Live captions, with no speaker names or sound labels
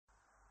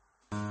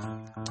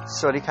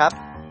สวัสดีครับ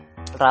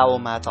เรา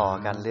มาต่อ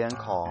กันเรื่อง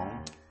ของ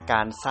ก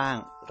ารสร้าง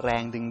แร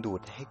งดึงดู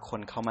ดให้ค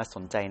นเข้ามาส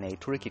นใจใน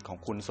ธุรกิจของ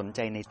คุณสนใจ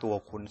ในตัว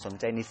คุณสน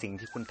ใจในสิ่ง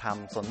ที่คุณท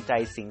ำสนใจ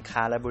สินค้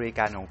าและบริก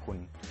ารของคุณ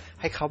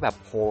ให้เขาแบบ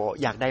โห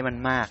อยากได้มัน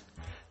มาก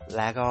แ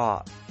ละก็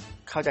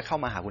เขาจะเข้า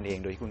มาหาคุณเอง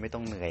โดยที่คุณไม่ต้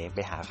องเหนื่อยไป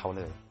หาเขา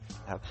เลย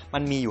ครับมั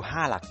นมีอยู่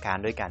5หลักการ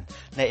ด้วยกัน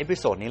ในเอพิ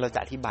โซดนี้เราจะ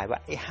อธิบายว่า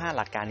ไอ้5ห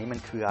ลักการนี้มัน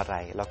คืออะไร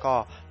แล้วก็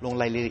ลง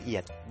รายละเอีย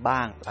ดบ้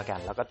างละกัน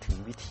แล้วก็ถึง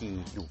วิธี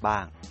อยู่บ้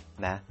าง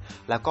นะ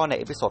แล้วก็ใน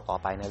เอพิโซดต่อ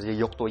ไปเนี่ยเราจะ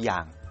ยกตัวอย่า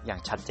ง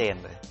ชัดเจน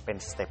เลยเป็น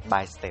step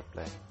by step เ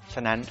ลยฉ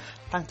ะนั้น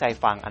ตั้งใจ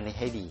ฟังอันนี้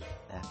ให้ดี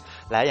นะ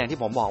และอย่างที่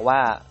ผมบอกว่า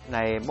ใน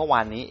เมื่อว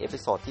านนี้เอพิ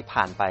โซดที่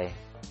ผ่านไป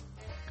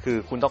คือ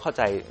คุณต้องเข้าใ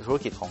จธุร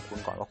กิจของคุณ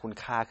ก่อนว่าคุณ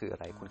ค่าคืออะ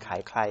ไรคุณขา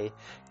ยใคร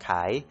ข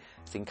าย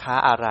สินค้า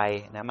อะไร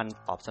นะมัน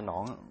ตอบสนอ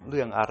งเ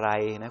รื่องอะไร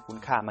นะคุณ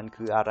ค่ามัน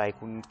คืออะไร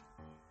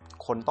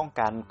คนต้อง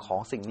การขอ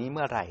งสิ่งนี้เ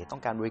มื่อไหร่ต้อ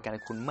งการบริการ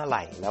คุณเมื่อไห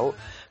ร่แล้ว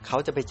เขา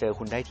จะไปเจอ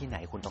คุณได้ที่ไหน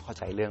คุณต้องเข้า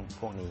ใจเรื่อง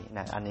พวกนี้น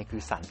ะอันนี้คื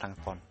อสารตั้ง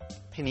ต้น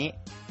ทีนี้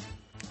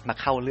มา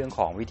เข้าเรื่องข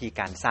องวิธี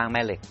การสร้างแ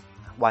ม่เหล็ก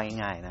ว่า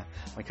ง่ายๆนะ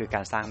มันคือกา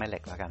รสร้างแม่เหล็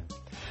กแล้วกัน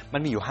มั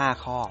นมีอยู่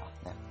5ข้อ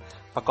นะ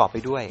ประกอบไป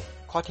ด้วย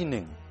ข้อ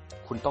ที่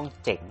1คุณต้อง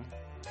เจ๋ง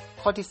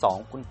ข้อที่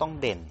2คุณต้อง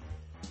เด่น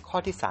ข้อ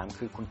ที่3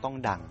คือคุณต้อง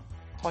ดัง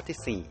ข้อ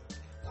ที่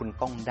4คุณ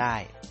ต้องได้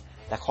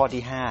และข้อ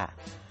ที่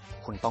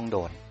5คุณต้องโด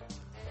น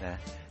นะ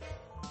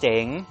เจ๋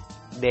ง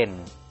เด่น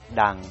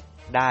ดัง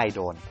ได้โ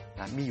ดน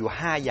นะมีอยู่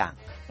5อย่าง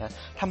นะ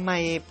ทำไม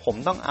ผม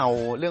ต้องเอา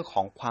เรื่องข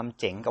องความ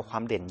เจ๋งกับควา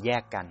มเด่นแย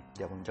กกันเ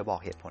ดี๋ยวผมจะบอก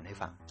เหตุผลให้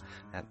ฟัง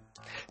นะ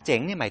เจ๋ง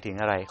นี่หมายถึง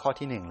อะไรข้อ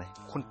ที่1เลย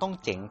คุณต้อง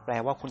เจ๋งแปล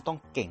ว่าคุณต้อง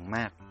เก่งม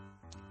าก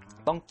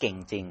ต้องเก่ง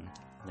จริง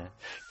นะ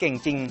เก่ง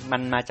จริงมั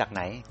นมาจากไห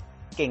น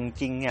เก่ง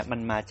จริงเนี่ยมั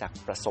นมาจาก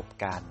ประสบ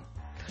การณ์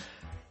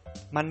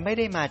มันไม่ไ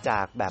ด้มาจ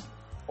ากแบบ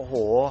โอ้โห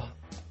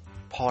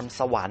พร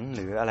สวรรค์ห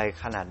รืออะไร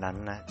ขนาดนั้น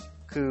นะ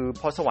คือ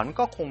พรสวรรค์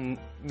ก็คง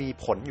มี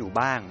ผลอยู่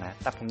บ้างนะ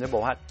แต่ผมจะบอ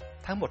กว่า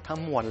ทั้งหมดทั้ง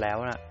มวลแล้ว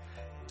นะ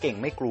เก่ง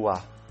ไม่กลัว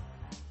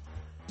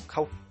เข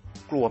า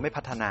กลัวไม่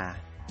พัฒนา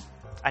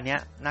อันเนี้ย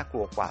น่าก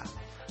ลัวกว่า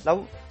แล้ว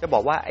จะบอ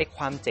กว่าไอ้ค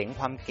วามเจ๋ง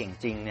ความเก่ง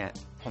จริงเนี่ย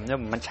ผมจะ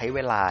มันใช้เว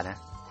ลานะ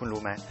คุณ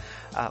รู้ไหม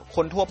ค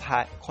น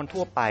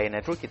ทั่วไปใน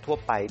ธุรกิจทั่ว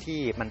ไปที่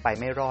มันไป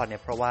ไม่รอดเนี่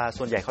ยเพราะว่า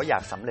ส่วนใหญ่เขาอยา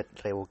กสำเร็จ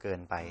เร็วเกิ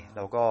นไปแ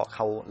ล้วก็เข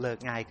าเลิก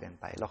ง่ายเกิน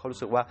ไปแล้วเขารู้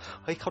สึกว่า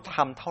เฮ้ยเขาท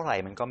ำเท่าไหร่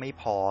มันก็ไม่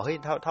พอเฮ้ย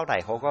เท่าไหร่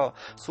เขาก็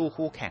สู้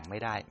คู่แข่งไม่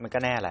ได้มันก็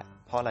แน่แหละ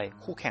เพราะอะไร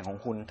คู่แข่งของ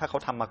คุณถ้าเขา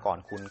ทำมาก่อน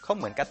คุณเขาเ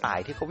หมือนกระต่าย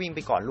ที่เขาวิ่งไป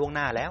ก่อนล่วงห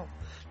น้าแล้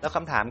วค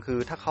ำถามคือ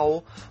ถ้าเขา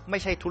ไม่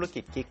ใช่ธุรกิ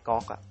จกิ๊กก๊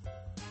อกอะ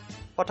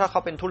เพราะถ้าเขา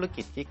เป็นธุร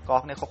กิจกิ๊กก๊อ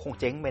กเนี่ยเขาคง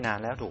เจ๊งไปนาน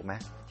แล้วถูกไหม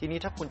ทีนี้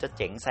ถ้าคุณจะเ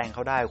จ๋งแซงเข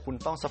าได้คุณ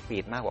ต้องสปี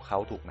ดมากกว่าเขา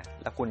ถูกไหม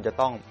แล้วคุณจะ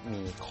ต้อง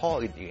มีข้อ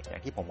อื่นๆอย่า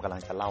งที่ผมกำลั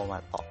งจะเล่ามา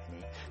ต่อ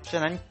นี้ฉ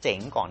ะนั้นเจ๋ง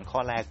ก่อนข้อ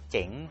แรกเ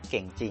จ๋งเ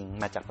ก่งจริง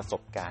มาจากประส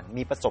บการณ์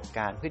มีประสบก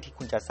ารณ์เพื่อที่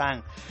คุณจะสร้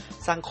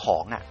างขอ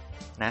งอ่ะ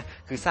นะ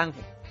คือสร้าง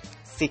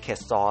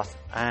secret sauce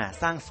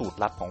สร้างสูตร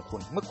ลับของคุ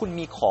ณเมื่อคุณ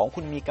มีของ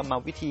คุณมีกรรม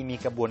วิธีมี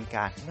กระบวนก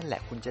ารนั่นแหล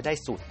ะคุณจะได้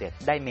สูตรเด็ด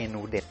ได้เม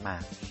นูเด็ดมา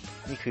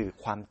นี่คือ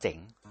ความเจ๋ง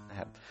น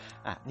ะครับ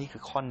นี่คื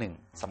อข้อ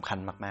1สำคัญ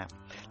มาก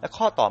ๆและ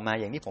ข้อต่อมา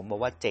อย่างที่ผมบอ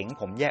กว่าเจ๋ง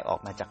ผมแยกออ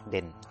กมาจากเ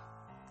ด่น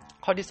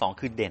ข้อที่2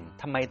คือเด่น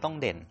ทำไมต้อง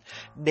เด่น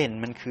เด่น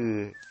มันคือ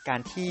การ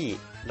ที่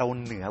เรา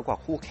เหนือกว่า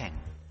คู่แข่ง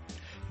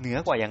เหนือ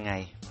กว่ายังไง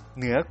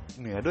เห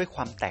นือด้วยค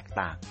วามแตก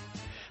ต่าง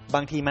บ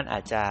างทีมันอา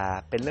จจะ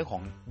เป็นเรื่องขอ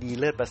งดี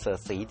เลิศประเสริฐ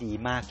สีดี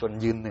มากจน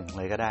ยืนหนึ่งเ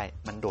ลยก็ได้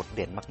มันโดดเ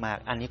ด่นมาก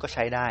ๆอันนี้ก็ใ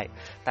ช้ได้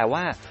แต่ว่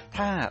า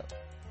ถ้า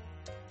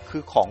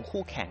คือของ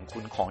คู่แข่งคุ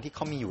ณของที่เข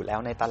ามีอยู่แล้ว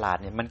ในตลาด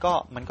เนี่ยมัน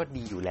ก็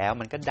ดีอยู่แล้ว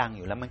มันก็ดังอ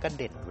ยู่แล้วมันก็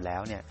เด่นอยู่แล้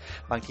วเนี่ย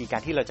บางทีกา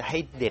รที่เราจะให้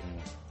เด่น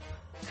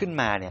ขึ้น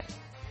มาเนี่ย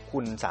คุ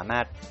ณสามา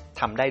รถ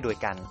ทำได้โดย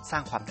การสร้า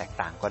งความแตก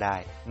ต่างก็ได้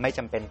ไม่จ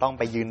ำเป็นต้อง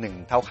ไปยืนหนึ่ง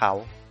เท่าเขา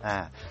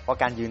เพราะ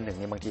การยืนหนึ่ง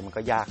เนี่ยบางทีมัน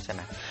ก็ยากใช่ไห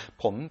ม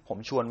ผม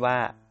ชวนว่า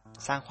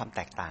สร้างความแ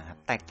ตกต่างครับ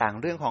แตกต่าง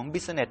เรื่องของ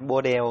business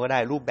model ก็ได้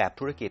รูปแบบ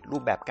ธุรกิจรู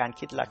ปแบบการ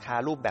คิดราคา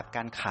รูปแบบก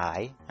ารขาย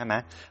ใช่ไหม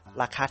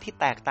ราคาที่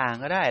แตกต่าง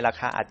ก็ได้รา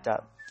คาอาจจะ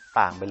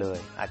ต่างไปเลย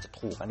อาจจะ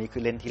ถูกอันนี้คื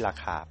อเล่นที่รา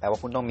คาแปลว่า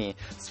คุณต้องมี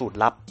สูตร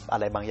ลับอะ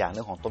ไรบางอย่างเ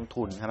รื่องของต้น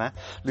ทุนใช่ไหม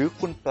หรือ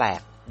คุณแปล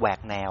กแหวก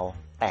แนว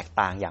แตก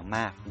ต่างอย่างม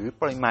ากหรือ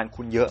ปริมาณ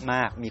คุณเยอะม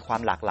ากมีควา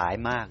มหลากหลาย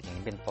มากอย่าง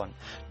นี้เป็นต้น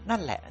นั่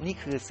นแหละนี่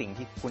คือสิ่ง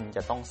ที่คุณจ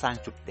ะต้องสร้าง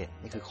จุดเด่น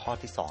นี่คือข้อ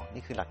ที่2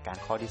นี่คือหลักการ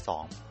ข้อที่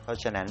2เพราะ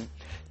ฉะนั้น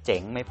เจ๋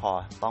งไม่พอ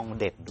ต้อง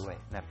เด่นด้วย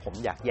นะผม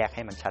อยากแยกใ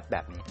ห้มันชัดแบ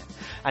บนี้นะ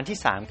อันที่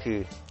3คือ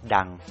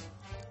ดัง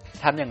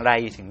ทำอย่างไร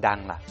ถึงดัง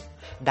ล่ะ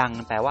ดัง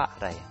มันแปลว่าอะ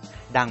ไร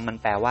ดังมัน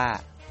แปลว่า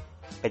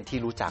เป็นที่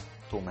รู้จัก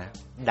ถูกไหม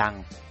ดัง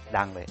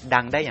เลยดั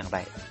งได้อย่างไร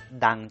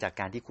ดังจาก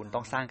การที่คุณต้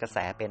องสร้างกระแส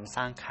เป็นส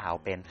ร้างข่าว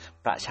เป็น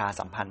ประชา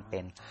สัมพันธ์เป็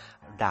น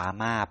ดรา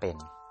ม่าเป็น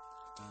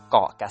เก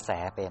าะกระแส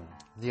เป็น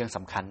เรื่องส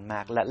ำคัญมา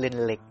กและเล่น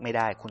เล็กไม่ไ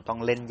ด้คุณต้อง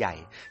เล่นใหญ่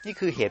นี่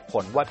คือเหตุผ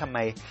ลว่าทำไม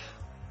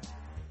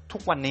ทุ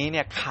กวันนี้เ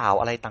นี่ยข่าว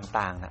อะไร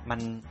ต่างๆนะ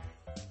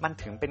มัน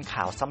ถึงเป็น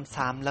ข่าว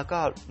ซ้ำๆแล้วก็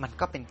มัน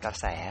ก็เป็นกระ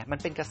แสมัน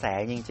เป็นกระแส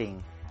จริง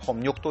ๆผม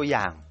ยกตัวอ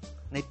ย่าง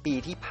ในปี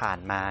ที่ผ่าน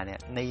มาเนี่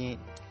ยใน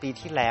ปี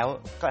ที่แล้ว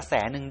กระแส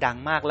หนึ่งดัง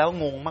มากแล้ว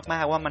งงม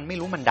ากๆว่ามันไม่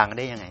รู้มันดังไ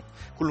ด้ยังไง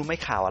คุณรู้ไหม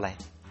ข่าวอะไร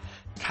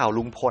ข่าว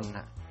ลุงพลน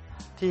ะ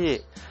ที่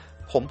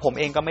ผม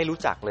เองก็ไม่รู้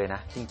จักเลยน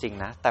ะจริง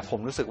ๆนะแต่ผม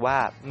รู้สึกว่า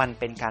มัน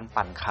เป็นการ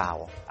ปั่นข่าว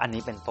อัน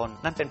นี้เป็นต้น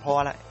นั่นเป็นเพราะ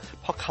อะไร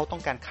เพราะเขาต้อ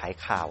งการขาย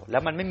ข่าวแล้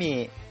วมันไม่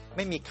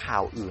มีข่า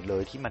วอื่นเล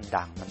ยที่มัน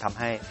ดังมันทำ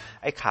ให้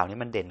ไอ้ข่าวนี้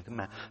มันเด่นขึ้น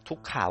มาทุก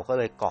ข่าวก็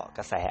เลยเกาะก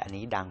ระแสอัน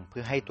นี้ดังเพื่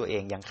อให้ตัวเอ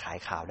งยังขาย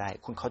ข่าวได้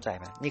คุณเข้าใจ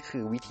ไหมนี่คื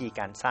อวิธี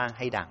การสร้างใ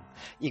ห้ดัง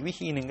อีกวิ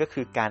ธีหนึ่งก็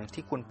คือการ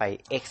ที่คุณไป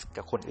X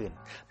กับคนอื่น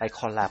ไปค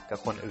อลแลบกับ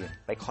คนอื่น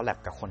ไปคอลแลบ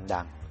กับคน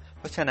ดัง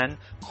เพราะฉะนั้น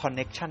คอนเ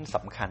น็กชันส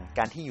ำคัญก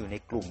ารที่อยู่ใน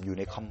กลุ่มอยู่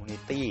ในคอมมูนิ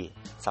ตี้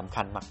สำ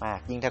คัญมาก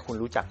ๆยิ่งถ้าคุณ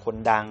รู้จักคน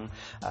ดัง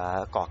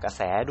เกาะกระแ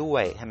สด้ว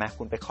ยใช่ไหม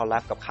คุณไปคอลแล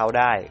บกับเขา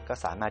ได้ก็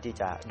สามารถที่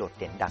จะโดด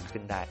เด่นดัง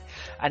ขึ้นได้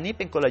อันนี้เ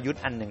ป็นกลยุท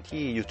ธ์อันหนึ่ง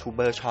ที่ยูทูบเบ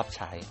อร์ชอบใ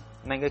ช้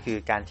นั่นก็คือ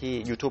การที่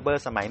ยูทูบเบอ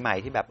ร์สมัยใหม่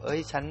ที่แบบ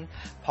ฉัน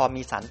พอ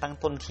มีสารตั้ง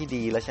ต้นที่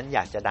ดีแล้วฉันอย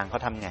ากจะดังเขา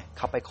ทำไงเ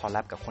ขาไปคอลแล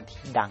บกับคนที่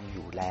ดังอ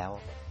ยู่แล้ว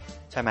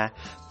ใช่ไหม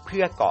เ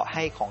พื่อเกาะใ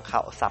ห้ของเข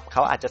าสับเข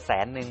าอาจจะ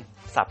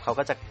100,000สับเขา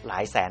ก็จะหลา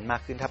ยแสนมา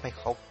กขึ้นถ้าไป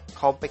เข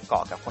าไปเกา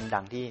ะกับคนดั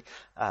งที่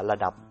ระ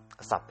ดับ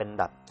สับเป็น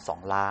แบบ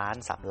2 ล้าน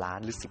3 ล้าน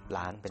หรือ10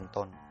 ล้านเป็น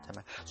ต้นใช่ไหม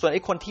ส่วนไ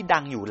อ้คนที่ดั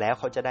งอยู่แล้ว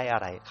เขาจะได้อะ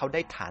ไรเขาไ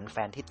ด้ฐานแฟ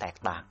นที่แตก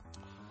ต่าง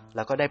แ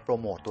ล้วก็ได้โปร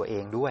โมตตัวเอ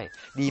งด้วย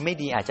ดีไม่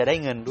ดีอาจจะได้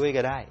เงินด้วย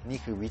ก็ได้นี่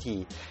คือวิธี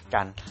ก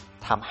าร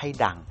ทำให้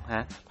ดังน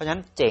ะเพราะฉะนั้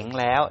นเจ๋ง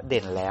แล้วเ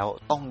ด่นแล้ว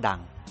ต้องดัง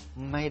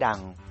ไม่ดัง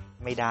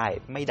ไม่ได้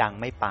ไม่ดัง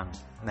ไม่ปัง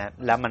นะ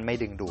แล้วมันไม่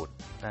ดึงดูด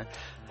นะ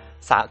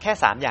แค่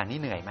3อย่างนี้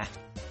เหนื่อยไหม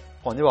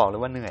ผมจะบอกเล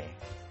ยว่าเหนื่อย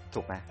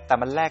ถูกไหมแต่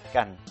มันแลก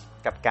กัน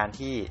กับการ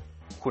ที่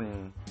คุณ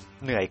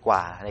เหนื่อยกว่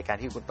าในการ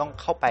ที่คุณต้อง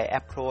เข้าไป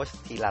approach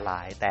ทีละลา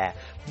ยแต่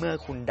เมื่อ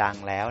คุณดัง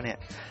แล้วเนี่ย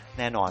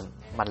แน่นอน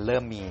มันเริ่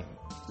มมี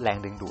แรง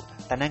ดึงดูด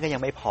แต่นั่นก็ยั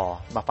งไม่พอ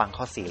มาฟัง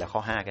ข้อ4และข้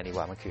อ5กันดีก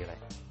ว่ามันคืออะไร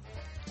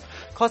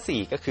ข้อ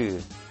4ก็คือ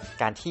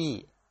การที่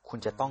คุณ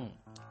จะต้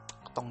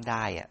องไ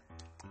ด้อะ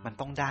มัน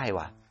ต้องได้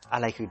ว่ะอะ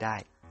ไรคือได้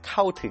เ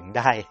ข้าถึง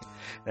ได้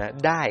นะ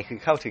ได้คือ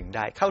เข้าถึงไ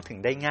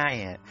ด้ง่าย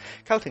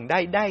เข้าถึงไ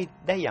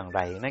ด้อย่างไร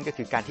นั่นก็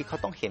คือการที่เขา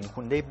ต้องเห็น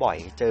คุณได้บ่อย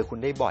เจอคุณ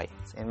ได้บ่อย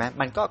เห็นไหม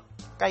มันก็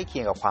ใกล้เคี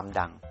ยงกับความ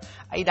ดัง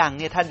ไอ้ดังเ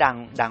นี่ยถ้า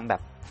ดังแบ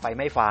บไฟไ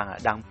ม่ฟาง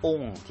ดังปุ้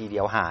งทีเดี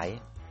ยวหาย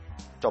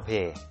จบเพ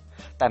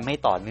แต่ไม่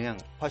ต่อเนื่อง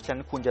เพราะฉะนั้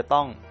นคุณจะ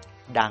ต้อง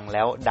ดังแ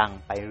ล้วดัง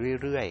ไป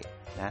เรื่อย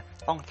ๆนะ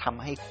ต้องท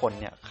ำให้คน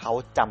เนี่ยเขา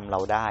จำเร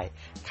าได้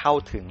เข้า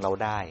ถึงเรา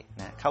ได้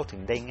นะเข้าถึ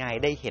งได้ง่าย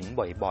ได้เห็น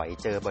บ่อย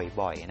ๆเจอ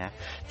บ่อยๆนะ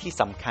ที่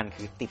สำคัญ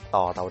คือติด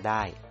ต่อเราไ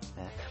ด้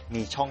นะ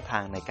มีช่องทา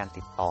งในการ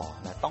ติดต่อ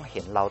นะต้องเ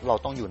ห็นเรา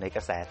ต้องอยู่ในก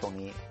ระแสตรง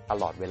นี้ต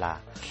ลอดเวลา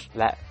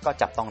และก็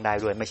จับต้องได้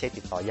ด้วยไม่ใช่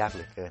ติดต่อยากเห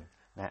ลือเกิน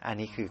นะอัน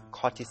นี้คือ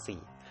ข้อที่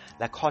4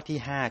และข้อที่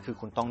5คือ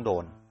คุณต้องโ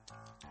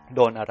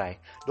ดนอะไร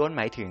โดนห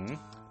มายถึง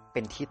เป็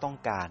นที่ต้อง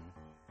การ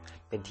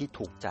เป็นที่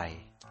ถูกใจ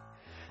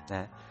น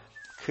ะ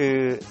คือ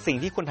สิ่ง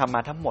ที่คุณทำม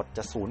าทั้งหมดจ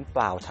ะสูญเป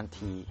ล่าทัน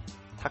ที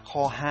ถ้าข้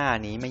อ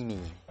5นี้ไม่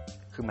มี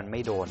คือมันไ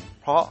ม่โดน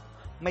เพราะ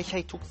ไม่ใช่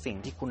ทุกสิ่ง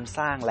ที่คุณส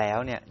ร้างแล้ว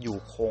เนี่ยอยู่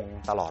คง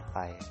ตลอดไป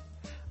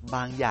บ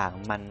างอย่าง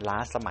มันล้า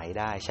สมัย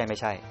ได้ใช่ไม่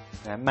ใช่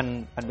นะมัน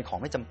เป็นของ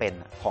ไม่จำเป็น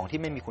ของที่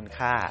ไม่มีคุณ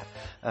ค่า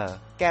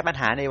แก้ปัญ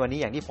หาในวันนี้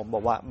อย่างที่ผมบ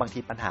อกว่าบางที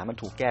ปัญหามัน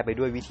ถูกแก้ไป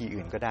ด้วยวิธี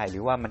อื่นก็ได้หรื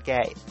อว่ามันแก้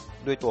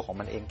ด้วยตัวของ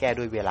มันเองแก้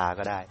ด้วยเวลา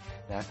ก็ได้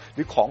นะห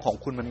รือของ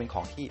คุณมันเป็นข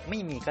องที่ไม่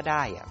มีก็ไ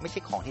ด้ไม่ใช่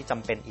ของที่จ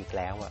ำเป็นอีกแ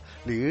ล้ว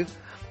หรือ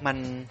มั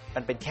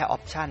นเป็นแค่ออ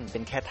ปชั่นเป็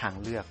นแค่ทาง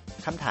เลือก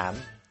คำถาม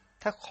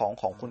ถ้าข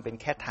องคุณเป็น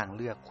แค่ทางเ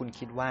ลือกคุณ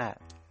คิดว่า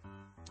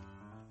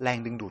แรง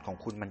ดึงดูดของ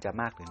คุณมันจะ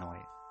มากหรือน้อย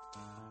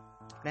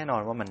แน่นอ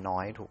นว่ามันน้อ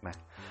ยถูกไหม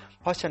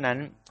เพราะฉะนั้น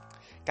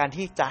การ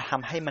ที่จะท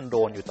ำให้มันโด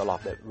นอยู่ตลอด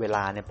เวล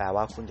าเนี่ยแปล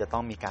ว่าคุณจะต้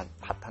องมีการ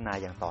พัฒนา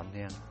อย่างต่อเ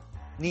นื่อง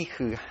นี่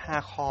คือ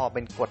5ข้อเ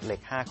ป็นกฎเหล็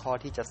ก5ข้อ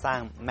ที่จะสร้าง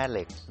แม่เห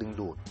ล็กดึง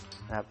ดูด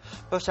นะครับ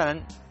เพราะฉะนั้น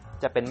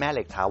จะเป็นแม่เห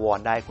ล็กถาวร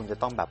ได้คุณจะ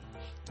ต้องแบบ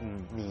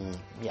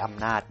มีอ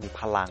ำนาจมี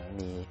พลัง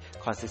มี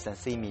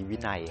consistency มีวิ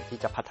นัยที่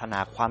จะพัฒนา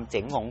ความเ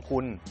จ๋งของคุ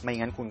ณไม่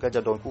งั้นคุณก็จ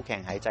ะโดนคู่แข่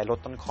งหายใจลด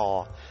ต้นคอ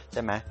ใ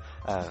ช่ไหม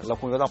แล้ว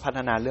คุณก็ต้องพัฒ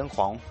นาเรื่องข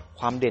อง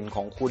ความเด่นข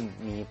องคุณ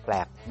มีแปล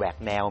กแหวก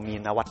แนวมี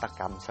นวัตก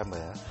รรมเสม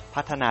อ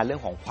พัฒนาเรื่อ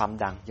งของความ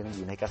ดังยังอ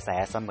ยู่ในกระแส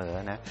เสมอ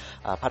นะ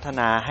พัฒ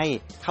นาให้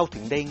เข้าถึ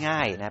งได้ง่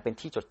ายนะเป็น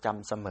ที่จดจ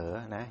ำเสมอ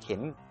นะเห็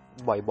น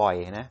บ่อย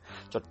ๆนะ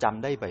จดจ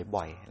ำได้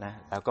บ่อยๆนะ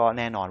แล้วก็แ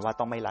น่นอนว่า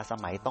ต้องไม่ล้าส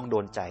มัยต้องโด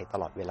นใจต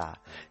ลอดเวลา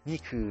นี่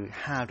คือ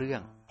5เรื่อ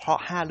งเพราะ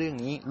5เรื่อง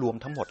นี้รวม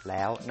ทั้งหมดแ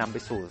ล้วนำไป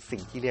สู่สิ่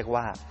งที่เรียก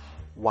ว่า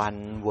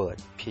one word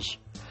pitch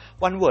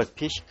one word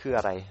pitch คือ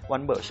อะไร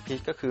one word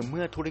pitch ก็คือเ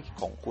มื่อธุรกิจ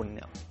ของคุณเ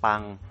นี่ยปั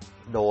ง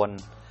โดน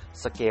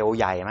สเกล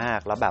ใหญ่มาก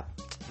แล้วแบบ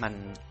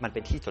มันเป็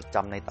นที่จดจ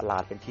ำในตลา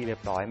ดเป็นที่เรีย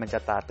บร้อยมันจะ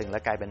ตราตรึงแล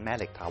ะกลายเป็นแม่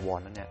เหล็กถาวร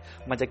แล้วเนี่ย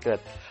มันจะเกิด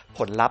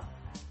ผลลัพธ์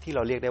ที่เร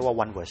าเรียกได้ว่า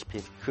one word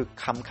pitch คือ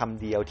ค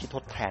ำเดียวที่ท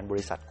ดแทนบ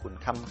ริษัทคุณ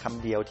ค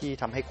ำเดียวที่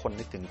ทำให้คน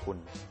นึกถึงคุณ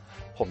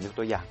ผมยก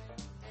ตัวอย่าง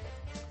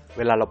เ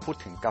วลาเราพูด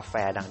ถึงกาแฟ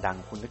ดัง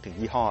ๆคุณนึกถึง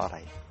ยี่ห้ออะไร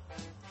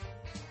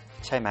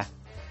ใช่ไหม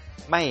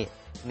ไม่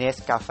เนส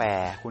กาแฟ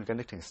คุณก็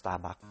นึกถึง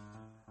Starbucks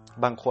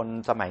บางคน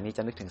สมัยนี้จ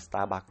ะนึกถึง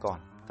Starbucks ก่อน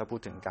ถ้าพูด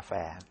ถึงกาแฟ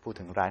พูด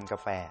ถึงร้านกา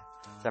แฟ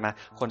ใช่ไหม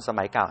คนส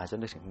มัยเก่าอาจจะ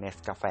นึกถึงเนส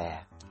กาแฟ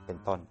เป็น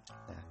ต้น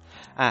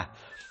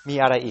มี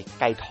อะไรอีก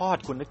ไก่ทอด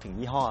คุณนึกถึง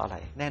ยี่ห้ออะไร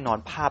แน่นอน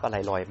ภาพอะไร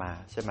ลอยมา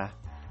ใช่ไหม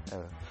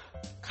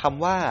ค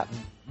ำว่า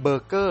เบอ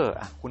ร์เกอร์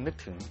คุณนึก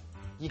ถึง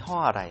ยี่ห้อ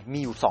อะไรมี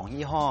อยู่2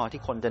ยี่ห้อ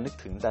ที่คนจะนึก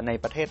ถึงแต่ใน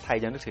ประเทศไทย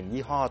จะนึกถึง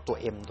ยี่ห้อตัว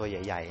M ตัวใ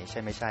หญ่ๆใช่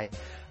ไม่ใช่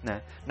นะ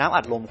น้ำ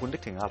อัดลมคุณนึ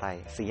กถึงอะไร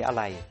สีอะไ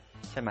ร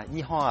ใช่ไหม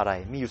ยี่ห้ออะไร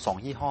มีอยู่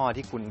2ยี่ห้อ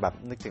ที่คุณแบบ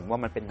นึกถึงว่า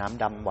มันเป็นน้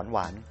ำดำหว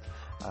าน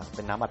ๆเ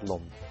ป็นน้ำอัดล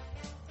ม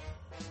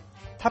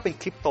ถ้าเป็น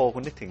คริปโตคุ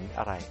ณนึกถึง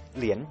อะไร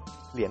เหรีย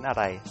ญอะ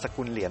ไรส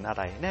กุลเหรียญอะ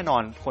ไรแน่นอ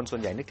นคนส่ว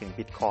นใหญ่นึกถึง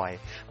Bitcoin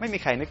ไม่มี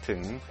ใครนึกถึง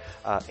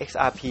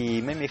XRP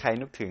ไม่มีใคร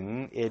นึกถึง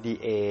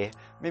ADA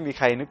ไม่มีใ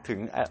ครนึกถึง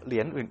เหรี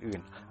ยญอื่น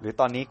ๆหรือ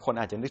ตอนนี้คน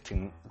อาจจะนึกถึง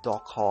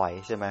Dogecoin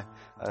ใช่ไหม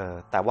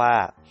แต่ว่า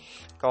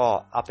ก็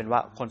เอาเป็นว่า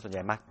คนส่วนให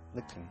ญ่มัก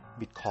นึกถึง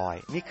Bitcoin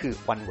นี่คือ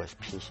one word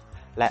pitch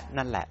และ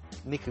นั่นแหละ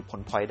นี่คือผ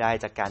ลพลอยได้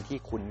จากการที่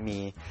คุณมี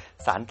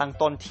สารตั้ง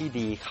ต้นที่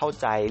ดีเข้า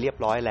ใจเรียบ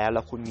ร้อยแล้ว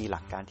คุณมีห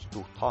ลักการที่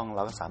ถูกต้องแ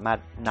ล้วก็สามารถ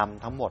น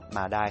ำทั้งหมดม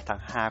าได้ทั้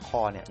ง5ข้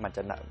อเนี่ยมันจ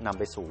ะนำ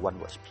ไปสู่ one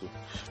word pitch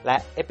และ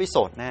เอพิโซ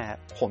ดหน้า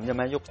ผมจะ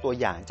มายกตัว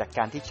อย่างจากก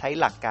ารที่ใช้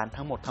หลักการ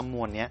ทั้งหมดทั้งม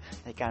วลนี้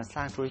ในการส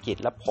ร้างธุรกิจ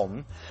และผม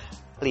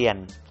เปลี่ยน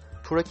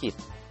ธุรกิจ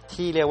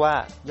ที่เรียกว่า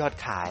ยอด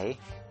ขาย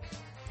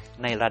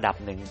ในระดับ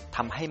หนึ่งท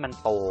ำให้มัน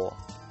โต 100%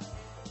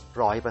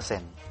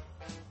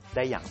 ไ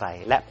ด้อย่างไร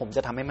และผมจ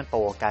ะทำให้มันโต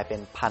กลายเป็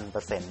น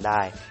 1,000% ไ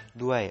ด้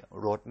ด้วย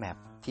roadmap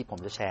ที่ผม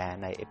จะแชร์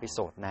ในเอพิโซ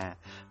ดหน้า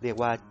เรียก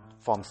ว่า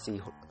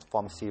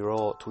from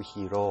zero to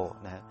hero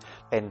นะ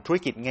เป็นธุร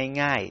กิจ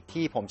ง่ายๆ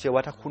ที่ผมเชื่อว่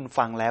าถ้าคุณ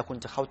ฟังแล้วคุณ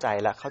จะเข้าใจ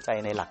และเข้าใจ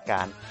ในหลักก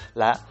าร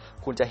และ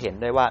คุณจะเห็น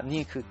ได้ว่า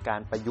นี่คือกา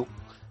รประยุกต์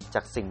จ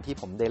ากสิ่งที่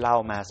ผมได้เล่า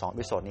มา2เอ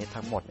พิโซดนี้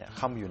ทั้งหมดเนี่ยเ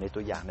ข้ามาอยู่ในตั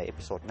วอย่างในเอ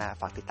พิโซดหน้า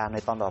ฝากติดตามใน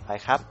ตอนต่อไป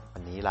ครับวั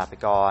นนี้ลาไป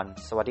ก่อน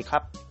สวัสดีครั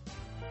บ